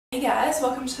Hey guys,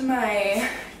 welcome to my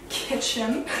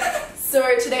kitchen.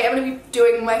 So today I'm going to be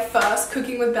doing my first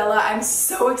cooking with Bella. I'm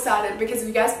so excited because if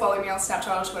you guys follow me on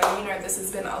Snapchat or Twitter, you know this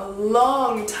has been a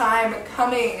long time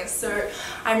coming. So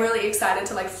I'm really excited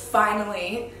to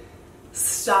finally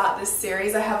start this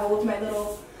series. I have all of my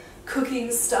little cooking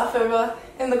stuff over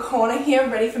in the corner here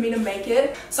ready for me to make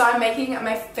it. So I'm making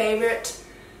my favorite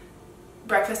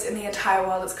breakfast in the entire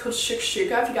world. It's called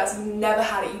shakshuka. If you guys have never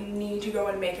had it, you need to go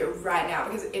and make it right now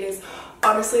because it is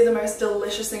honestly the most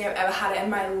delicious thing I've ever had in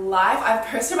my life. I've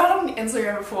posted about it on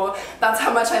Instagram before. That's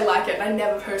how much I like it, and I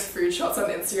never post food shots on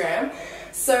Instagram.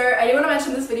 So I do want to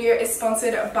mention this video is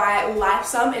sponsored by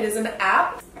Lifesum. It is an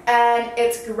app and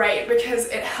it's great because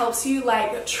it helps you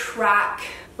track,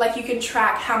 you can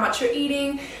track how much you're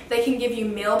eating. They can give you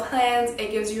meal plans. It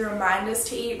gives you reminders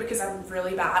to eat because I'm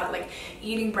really bad at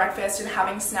eating breakfast and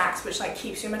having snacks, which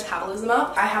keeps your metabolism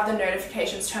up. I have the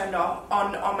notifications turned off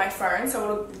on my phone, so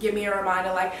it'll give me a reminder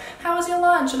how was your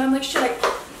lunch?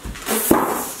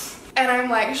 And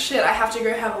I'm like, shit, I have to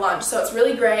go have lunch. So it's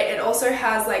really great. It also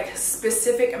has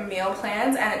specific meal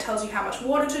plans and it tells you how much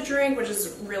water to drink, which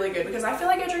is really good because I feel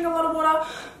like I drink a lot of water,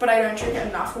 but I don't drink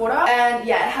enough water. And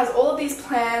yeah, it has all of these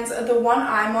plans. The one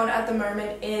I'm on at the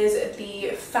moment is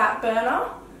the fat burner,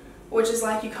 which is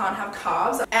you can't have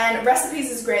carbs. And recipes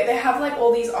is great. They have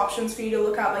all these options for you to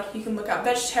look up. You can look up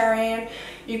vegetarian,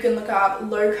 you can look up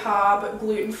low carb,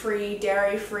 gluten-free,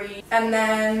 dairy-free, and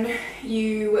then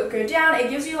you go down. It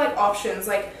gives you options,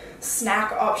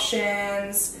 snack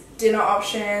options, dinner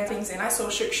options, things. And I saw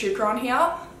shakshuka on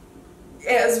here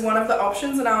as one of the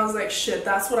options and I was like, shit,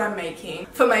 that's what I'm making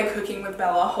for my cooking with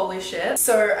Bella, holy shit.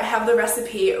 So I have the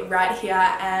recipe right here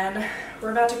and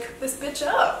we're about to cook this bitch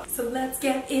up. So let's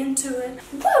get into it.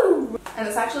 Woo! And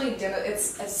it's actually dinner,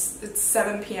 it's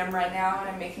 7 p.m. right now and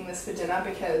I'm making this for dinner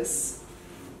because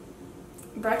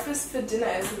breakfast for dinner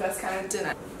is the best kind of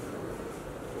dinner.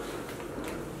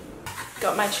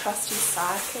 Got my trusty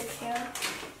sidekick here.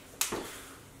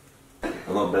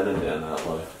 I'm not bending down that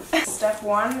low. Step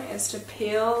 1 is to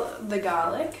peel the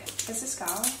garlic. Is this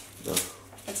garlic? No.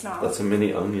 It's not. That's a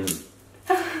mini onion.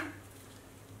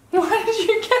 Why did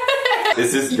you get it?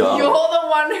 This is garlic. You're the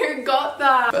one who got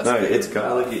that. No, it's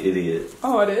garlic, you idiot.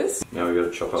 Oh, it is? Now we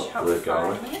gotta chop up the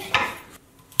garlic.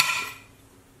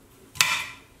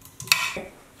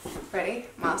 Ready?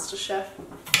 Master Chef.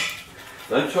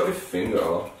 Don't chop your finger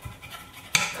off.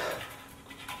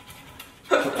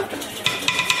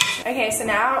 Okay, so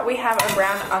now we have a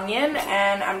brown onion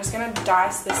and I'm just gonna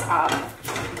dice this up.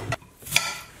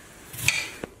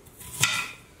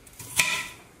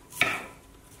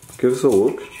 Give us a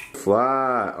look.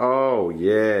 Fly. Oh,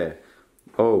 yeah.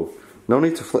 Oh. No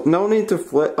need to flip. No need to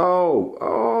flip. Oh.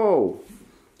 Oh.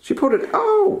 She put it.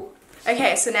 Oh.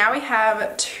 Okay, so now we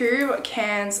have 2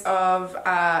 cans of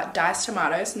diced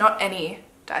tomatoes. Not any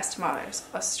diced tomatoes.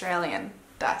 Australian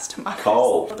diced tomatoes.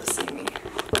 Cold. To see me.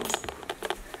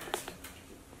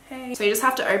 Okay. So you just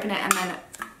have to open it and then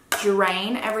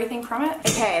drain everything from it.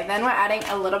 Okay, then we're adding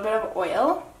a little bit of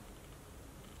oil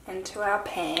into our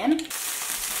pan.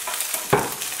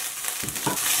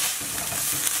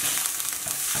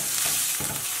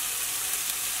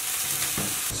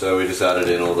 So we just added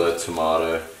in all the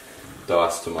tomato,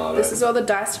 diced tomato. This is all the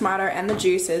diced tomato and the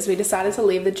juices. We decided to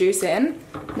leave the juice in.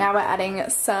 Now we're adding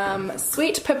some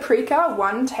sweet paprika,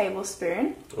 1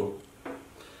 tablespoon. Oh.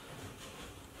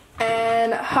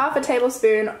 And half a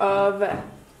tablespoon of,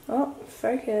 oh,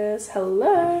 focus,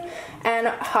 hello. And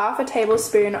half a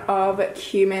tablespoon of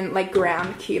cumin,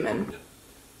 ground cumin.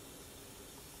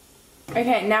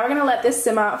 Okay, now we're gonna let this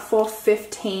simmer for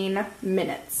 15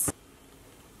 minutes.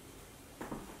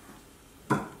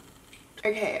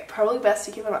 Okay, probably best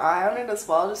to keep an eye on it as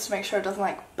well, just to make sure it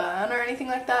doesn't burn or anything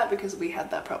like that, because we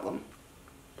had that problem.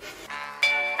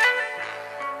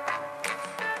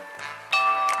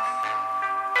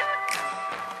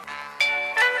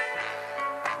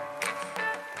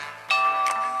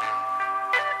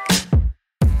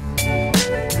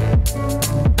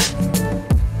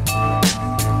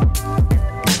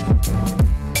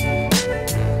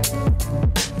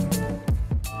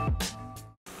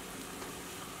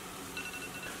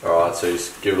 Alright, so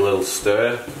just give it a little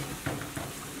stir.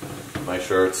 Make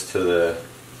sure it's to the...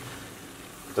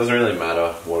 It doesn't really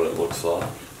matter what it looks like.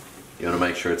 You want to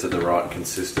make sure it's at the right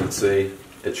consistency.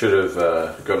 It should have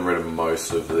gotten rid of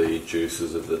most of the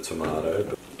juices of the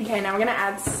tomato. Okay, now we're going to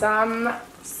add some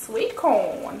sweet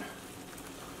corn.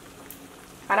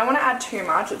 I don't want to add too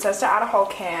much. It says to add a whole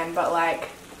can, but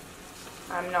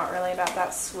I'm not really about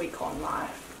that sweet corn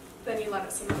life. Then you let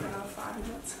it simmer for another 5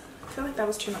 minutes. I feel like that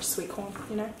was too much sweet corn,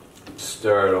 you know?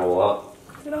 Stir it all up.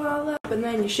 it all up and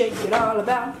then you shake it all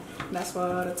about. That's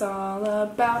what it's all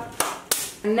about.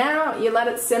 And now you let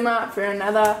it simmer for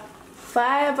another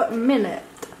 5 minutes.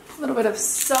 A little bit of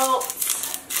salt,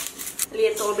 a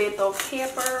little bit of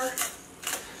pepper.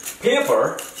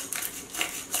 Pepper?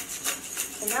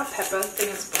 And now pepper thing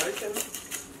is broken.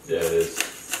 Yeah, it is.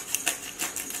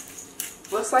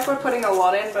 Looks like we're putting a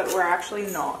lot in, but we're actually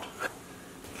not.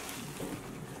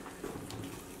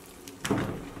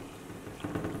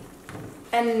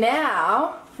 And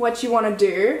now, what you want to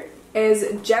do is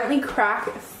gently crack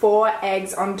 4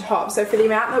 eggs on top. So for the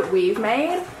amount that we've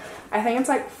made, I think it's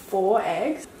like 4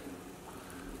 eggs.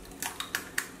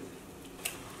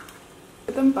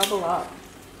 Let them bubble up.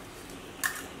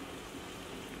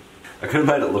 I could have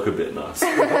made it look a bit nice.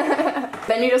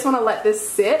 Then you just want to let this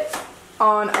sit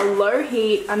on a low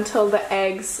heat until the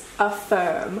eggs are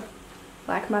firm.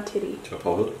 Like my titty. Should I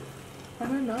pop it? I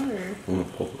don't know.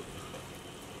 Pop it.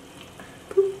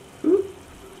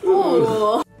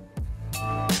 Ooh.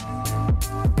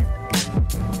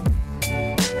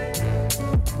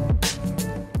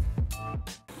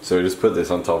 So we just put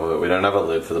this on top of it. We don't have a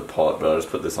lid for the pot, but I just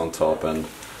put this on top and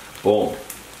boom.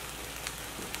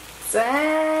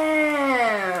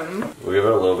 Damn. We'll give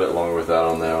it a little bit longer with that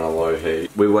on there on a low heat.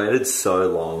 We waited so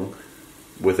long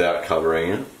without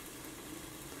covering it,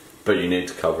 but you need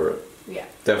to cover it. Yeah.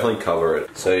 Definitely cover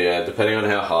it. So yeah, depending on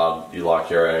how hard you like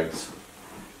your eggs.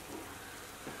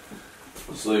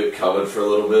 Just leave it covered for a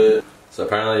little bit. So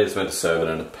apparently you're just meant to serve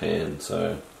it in a pan,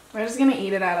 so... We're just gonna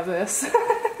eat it out of this.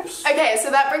 Okay, so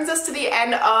that brings us to the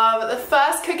end of the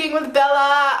first Cooking with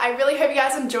Bella. I really hope you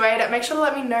guys enjoyed it. Make sure to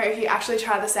let me know if you actually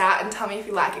try this out and tell me if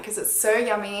you like it because it's so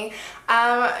yummy.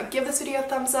 Give this video a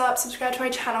thumbs up, subscribe to my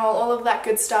channel, all of that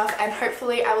good stuff, and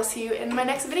hopefully I will see you in my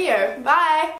next video. Bye!